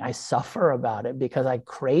affects me. I suffer about it because I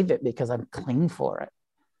crave it, because I'm cling for it.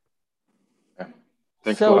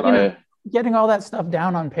 Thanks so, a lot. Getting all that stuff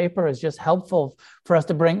down on paper is just helpful for us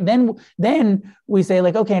to bring. Then we say,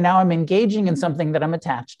 like, okay, now I'm engaging in something that I'm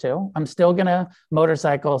attached to. I'm still going to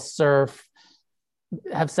motorcycle, surf,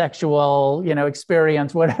 have sexual,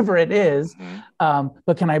 experience, whatever it is.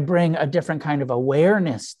 But can I bring a different kind of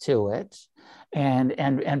awareness to it?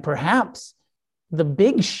 And perhaps the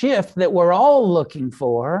big shift that we're all looking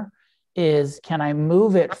for is, can I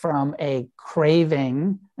move it from a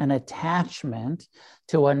craving, an attachment,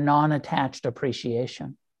 to a non-attached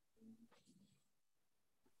appreciation?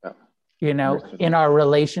 Yeah. In our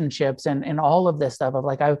relationships and in all of this stuff of,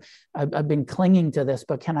 like, I've been clinging to this,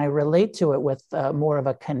 but can I relate to it with more of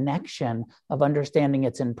a connection of understanding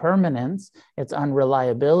its impermanence, its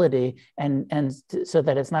unreliability, and so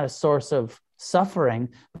that it's not a source of suffering,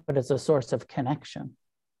 but it's a source of connection.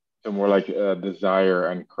 So more like desire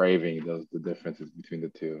and craving, those the differences between the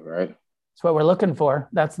two, right? That's what we're looking for.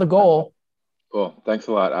 That's the goal. Cool. Thanks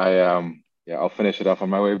a lot. I'll finish it off on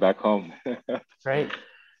my way back home. Great.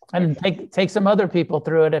 And take some other people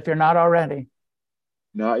through it if you're not already.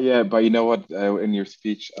 Not yet, but you know what? In your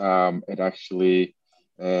speech, it actually,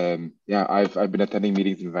 I've been attending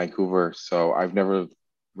meetings in Vancouver, so I've never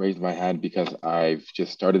raised my hand because I've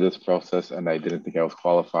just started this process and I didn't think I was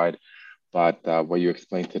qualified. But what you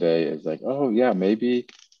explained today is like, oh yeah, maybe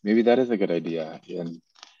that is a good idea,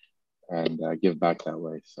 and give back that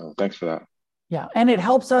way. So thanks for that. Yeah, and it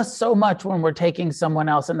helps us so much when we're taking someone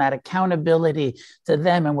else and that accountability to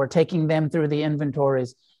them, and we're taking them through the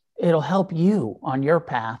inventories. It'll help you on your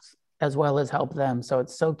path as well as help them. So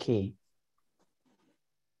it's so key.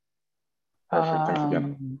 Perfect. Thanks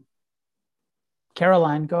again.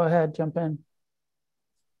 Caroline, go ahead, jump in.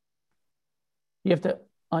 You have to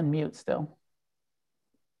unmute still.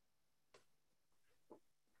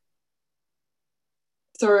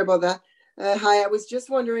 Sorry about that. Hi, I was just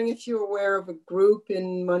wondering if you're aware of a group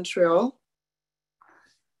in Montreal.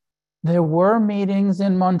 There were meetings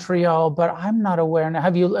in Montreal, but I'm not aware now.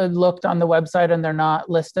 Have you looked on the website and they're not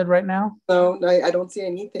listed right now? No, I don't see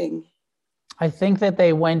anything. I think that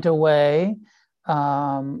they went away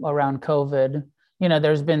around COVID.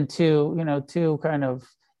 There's been two kind of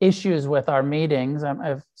issues with our meetings.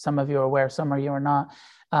 If some of you are aware, some of you are not.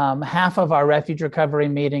 Half of our refuge recovery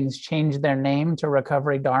meetings changed their name to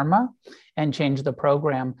Recovery Dharma and changed the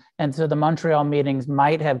program. And so the Montreal meetings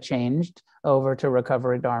might have changed over to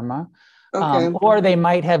Recovery Dharma. Okay. Or they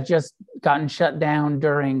might have just gotten shut down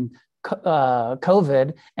during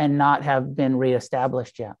COVID and not have been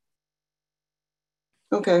reestablished yet.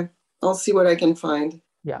 Okay, I'll see what I can find.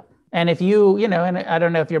 Yeah. And if and I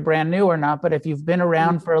don't know if you're brand new or not, but if you've been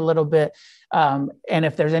around for a little bit, and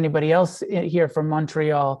if there's anybody else here from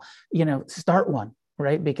Montreal, start one,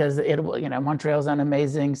 right? Because Montreal's an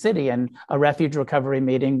amazing city, and a refuge recovery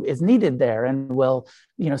meeting is needed there, and will,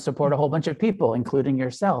 support a whole bunch of people, including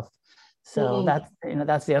yourself. So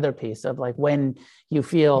that's the other piece of, like, when you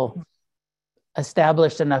feel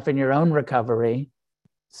established enough in your own recovery,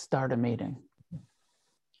 start a meeting.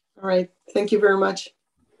 All right. Thank you very much.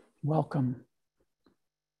 Welcome.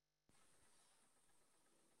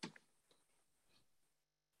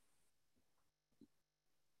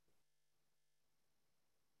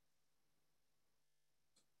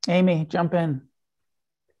 Amy, jump in.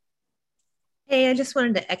 Hey, I just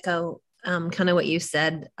wanted to echo kind of what you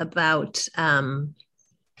said about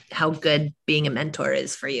how good being a mentor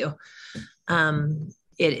is for you.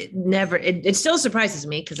 It still surprises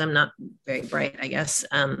me, because I'm not very bright, I guess,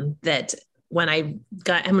 that when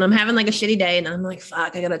I'm having like a shitty day and I'm like,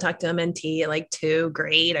 fuck, I got to talk to a mentee at like 2,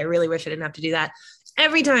 great. I really wish I didn't have to do that.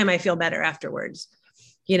 Every time I feel better afterwards,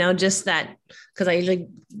 just that, because I usually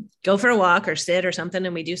go for a walk or sit or something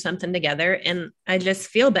and we do something together and I just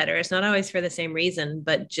feel better. It's not always for the same reason,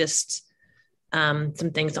 but just some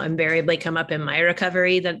things invariably come up in my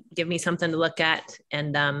recovery that give me something to look at.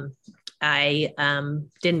 And I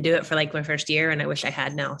didn't do it for like my first year, and I wish I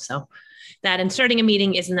had now. So that, and starting a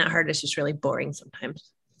meeting isn't that hard. It's just really boring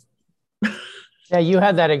sometimes. Yeah, you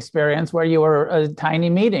had that experience where you were a tiny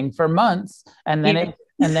meeting for months, and then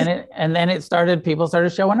people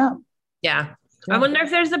started showing up. Yeah. I wonder if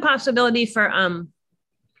there's a possibility for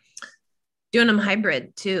doing them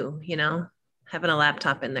hybrid too, having a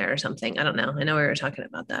laptop in there or something. I don't know. I know we were talking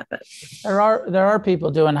about that, but there are people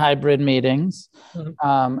doing hybrid meetings.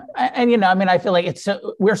 Mm-hmm. I feel like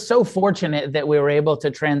we're so fortunate that we were able to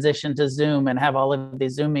transition to Zoom and have all of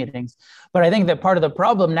these Zoom meetings. But I think that part of the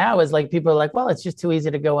problem now is like people are like, well, it's just too easy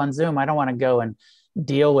to go on Zoom. I don't want to go and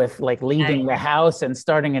deal with like leaving the house and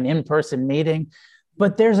starting an in-person meeting.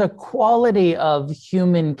 But there's a quality of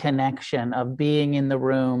human connection, of being in the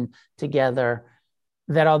room together,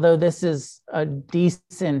 that although this is a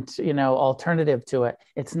decent, alternative to it,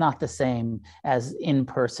 it's not the same as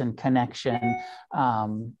in-person connection,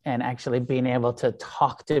 and actually being able to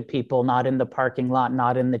talk to people, not in the parking lot,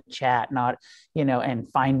 not in the chat,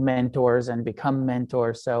 and find mentors and become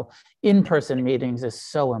mentors. So in-person meetings is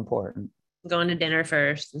so important. Going to dinner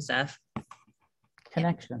first and stuff.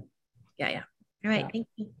 Connection. Yeah. All right. Thank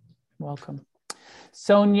you. Welcome.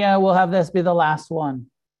 Sonia, we'll have this be the last one.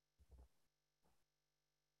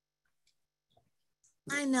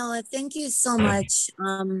 Hi, Noah. Thank you so much.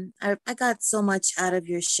 I got so much out of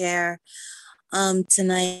your share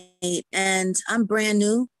tonight, and I'm brand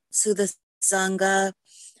new to the Sangha.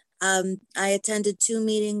 I attended 2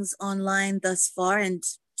 meetings online thus far, and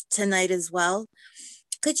tonight as well.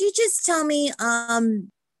 Could you just tell me,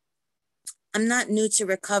 I'm not new to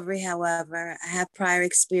recovery, however, I have prior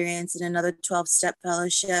experience in another 12-step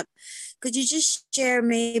fellowship. Could you just share,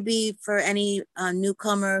 maybe for any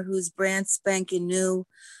newcomer who's brand spanking new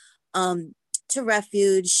to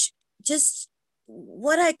Refuge, just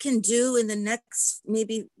what I can do in the next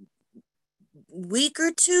maybe week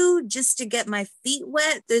or 2 just to get my feet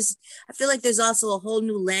wet? I feel like there's also a whole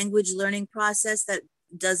new language learning process that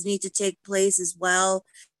does need to take place as well.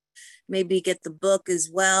 Maybe get the book as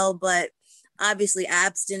well, but obviously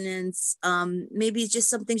abstinence, maybe just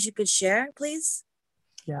some things you could share, please.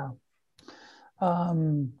 Yeah.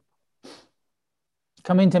 Coming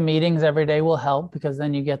to meetings every day will help, because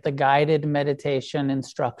then you get the guided meditation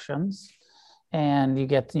instructions and you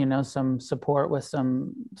get, some support with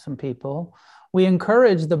some people. We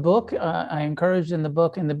encourage the book. I encouraged in the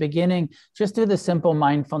book in the beginning, just do the simple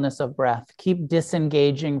mindfulness of breath. Keep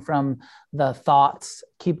disengaging from the thoughts.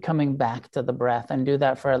 Keep coming back to the breath, and do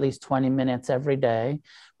that for at least 20 minutes every day.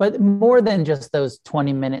 But more than just those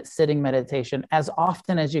 20-minute sitting meditation, as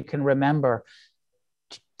often as you can remember,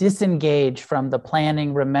 disengage from the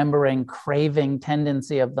planning, remembering, craving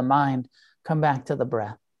tendency of the mind. Come back to the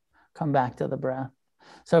breath. Come back to the breath.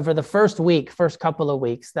 So for the first couple of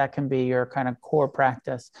weeks, that can be your kind of core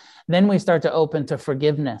practice. Then we start to open to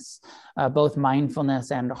forgiveness, both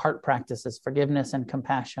mindfulness and heart practices, forgiveness and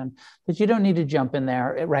compassion. But you don't need to jump in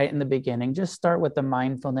there right in the beginning. Just start with the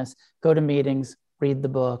mindfulness, go to meetings, read the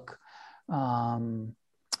book, and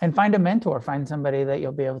find a mentor. Find somebody that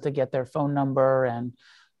you'll be able to get their phone number, and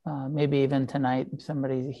maybe even tonight,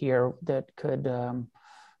 somebody here that could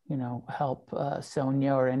help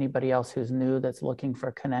Sonia or anybody else who's new that's looking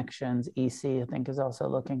for connections. EC, I think, is also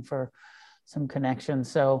looking for some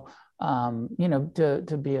connections. So,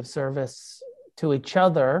 to be of service to each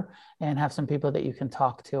other and have some people that you can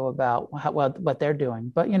talk to about what they're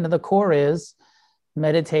doing. But, the core is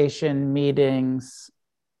meditation, meetings.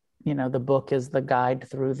 The book is the guide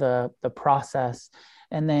through the process.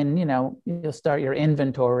 And then, you'll start your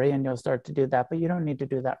inventory and you'll start to do that, but you don't need to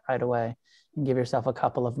do that right away. And give yourself a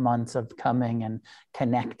couple of months of coming and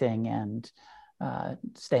connecting and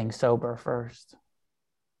staying sober first.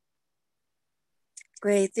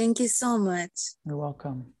 Great. Thank you so much. You're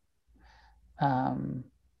welcome.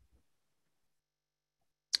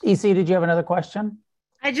 EC, did you have another question?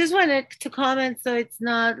 I just wanted to comment, so it's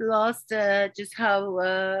not lost, just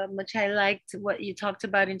how much I liked what you talked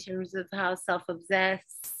about in terms of how self-obsessed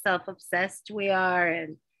we are,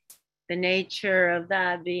 and the nature of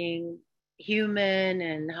that being human,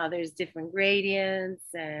 and how there's different gradients.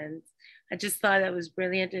 And I just thought that was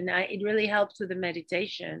brilliant, and it really helped with the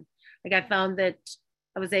meditation. Like, I found that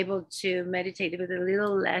I was able to meditate with a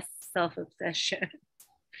little less self-obsession.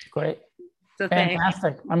 Great. So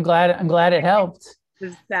fantastic. Thanks. I'm glad it helped. It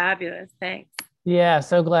was fabulous. Thanks. Yeah,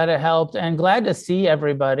 so glad it helped, and glad to see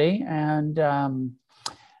everybody. And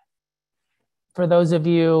for those of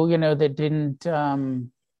you, that didn't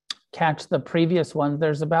catch the previous ones,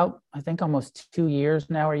 there's about, I think, almost 2 years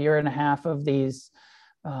now, or 1.5 years of these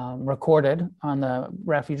recorded on the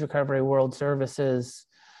Refuge Recovery World Services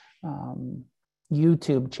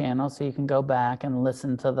YouTube channel, so you can go back and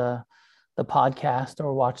listen to the podcast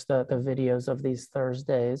or watch the videos of these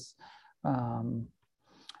Thursdays.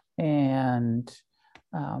 And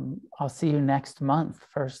I'll see you next month,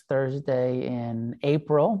 first Thursday in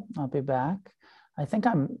April. I'll be back. I think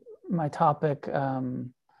my topic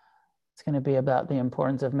it's going to be about the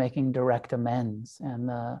importance of making direct amends and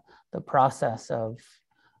the process of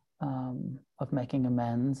making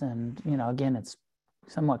amends. And, again, it's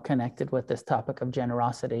somewhat connected with this topic of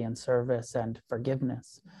generosity and service and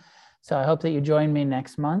forgiveness. So I hope that you join me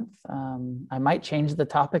next month. I might change the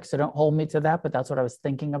topic, so don't hold me to that, but that's what I was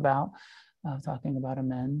thinking about, talking about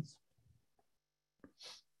amends.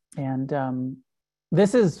 And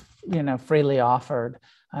this is, freely offered.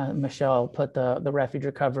 Michelle put the Refuge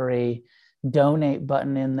Recovery donate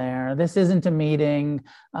button in there. This isn't a meeting.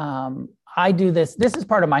 I do this. This is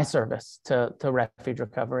part of my service to Refuge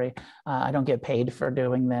Recovery. I don't get paid for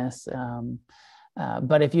doing this.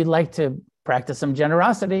 But if you'd like to practice some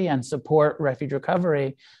generosity and support Refuge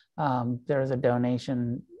Recovery, there's a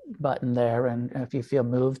donation button there. And if you feel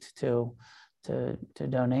moved to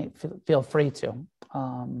donate, feel free to.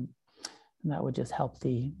 And that would just help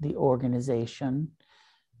the organization.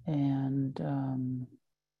 And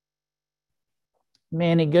may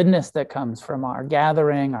any goodness that comes from our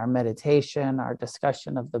gathering, our meditation, our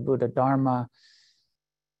discussion of the Buddha Dharma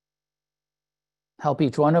help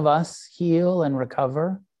each one of us heal and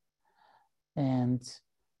recover and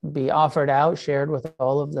be offered out, shared with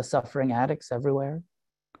all of the suffering addicts everywhere.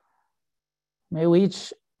 May we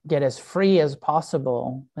each get as free as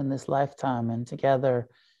possible in this lifetime, and together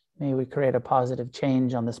may we create a positive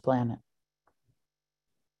change on this planet.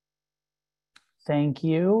 Thank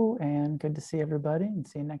you, and good to see everybody, and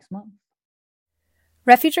see you next month.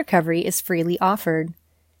 Refuge Recovery is freely offered.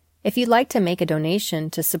 If you'd like to make a donation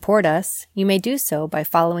to support us, you may do so by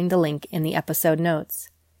following the link in the episode notes.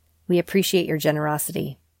 We appreciate your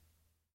generosity.